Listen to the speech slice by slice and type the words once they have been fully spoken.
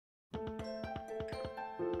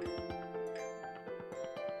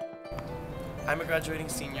I'm a graduating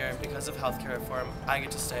senior, and because of healthcare reform, I get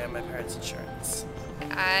to stay on my parents' insurance.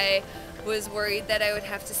 I was worried that I would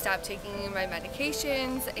have to stop taking my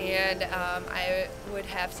medications, and I would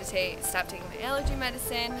have to stop taking my allergy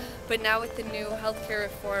medicine. But now with the new healthcare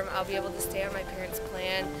reform, I'll be able to stay on my parents'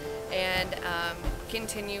 plan and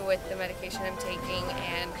continue with the medication I'm taking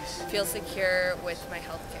and feel secure with my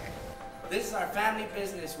healthcare. This is our family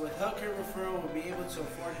business. With healthcare referral, we'll be able to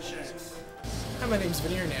afford insurance. Hi, my name is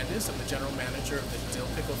Vinny Hernandez. I'm the general manager of the Dill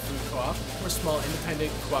Pickle Food Co-op. We're a small, independent,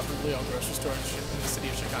 cooperatively owned grocery store in the city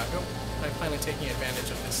of Chicago. I'm planning on taking advantage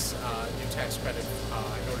of this new tax credit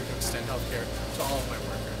in order to extend healthcare to all of my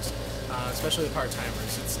workers, especially the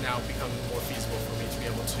part-timers. It's now become more feasible for me to be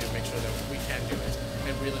able to make sure that we can do it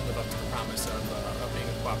and really live up to the promise of being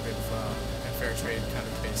a cooperative and fair trade kind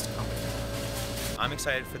of based company. I'm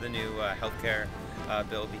excited for the new healthcare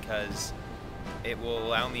bill because it will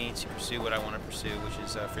allow me to pursue what I want to pursue, which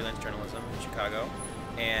is freelance journalism in Chicago.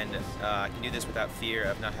 And I can do this without fear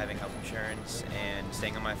of not having health insurance and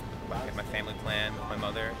staying on my family plan with my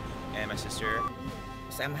mother and my sister.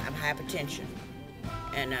 So I'm hypertension,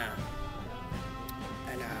 and I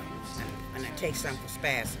take some for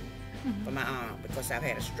spasm for my arm because I've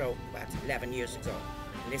had a stroke about 11 years ago.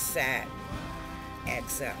 And this side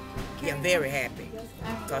acts up. Yeah, I'm very happy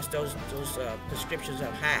because those prescriptions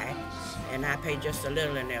are high, and I pay just a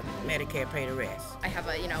little, and Medicare pay the rest. I have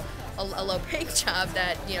a low-paying job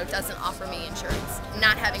that doesn't offer me insurance.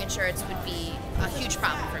 Not having insurance would be a huge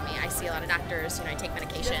problem for me. I see a lot of doctors, I take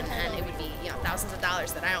medication, and it would be thousands of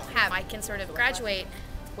dollars that I don't have. I can sort of graduate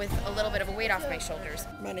with a little bit of a weight off my shoulders.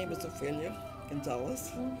 My name is Ophelia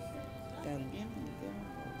Gonzalez, and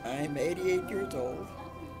I'm 88 years old.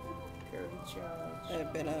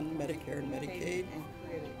 I've been on Medicare and Medicaid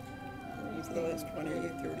for the last 20,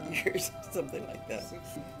 30 years, something like that.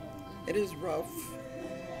 It is rough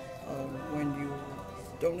when you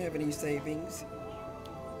don't have any savings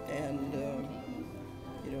and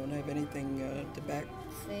you don't have anything to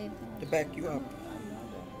back you up,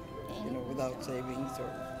 without savings,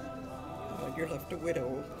 or you're left a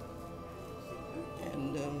widow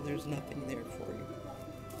and there's nothing there for you.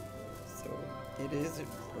 So it is a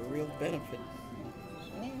real benefit.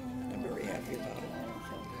 I'm very happy about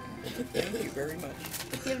it. Thank you very much.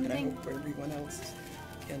 And I hope everyone else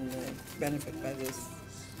can benefit by this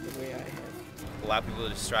the way I have. Allow people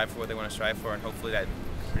to strive for what they want to strive for, and hopefully that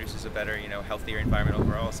produces a better, healthier environment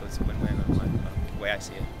overall. So it's a win-win the way I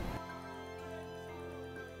see it.